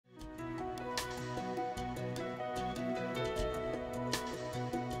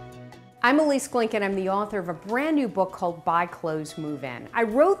I'm Ilyce Glink and I'm the author of a brand new book called Buy, Close, Move In. I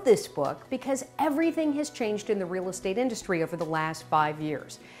wrote this book because everything has changed in the real estate industry over the last 5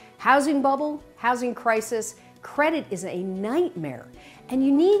 years. Housing bubble, housing crisis, credit is a nightmare. And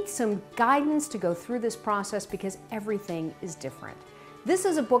you need some guidance to go through this process because everything is different. This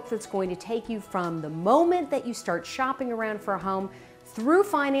is a book that's going to take you from the moment that you start shopping around for a home through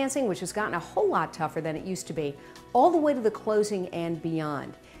financing, which has gotten a whole lot tougher than it used to be, all the way to the closing and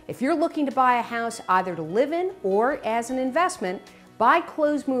beyond. If you're looking to buy a house either to live in or as an investment, Buy,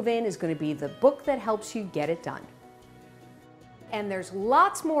 Close, Move In is going to be the book that helps you get it done. And there's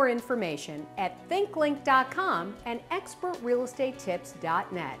lots more information at thinklink.com and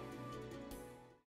expertrealestatetips.net.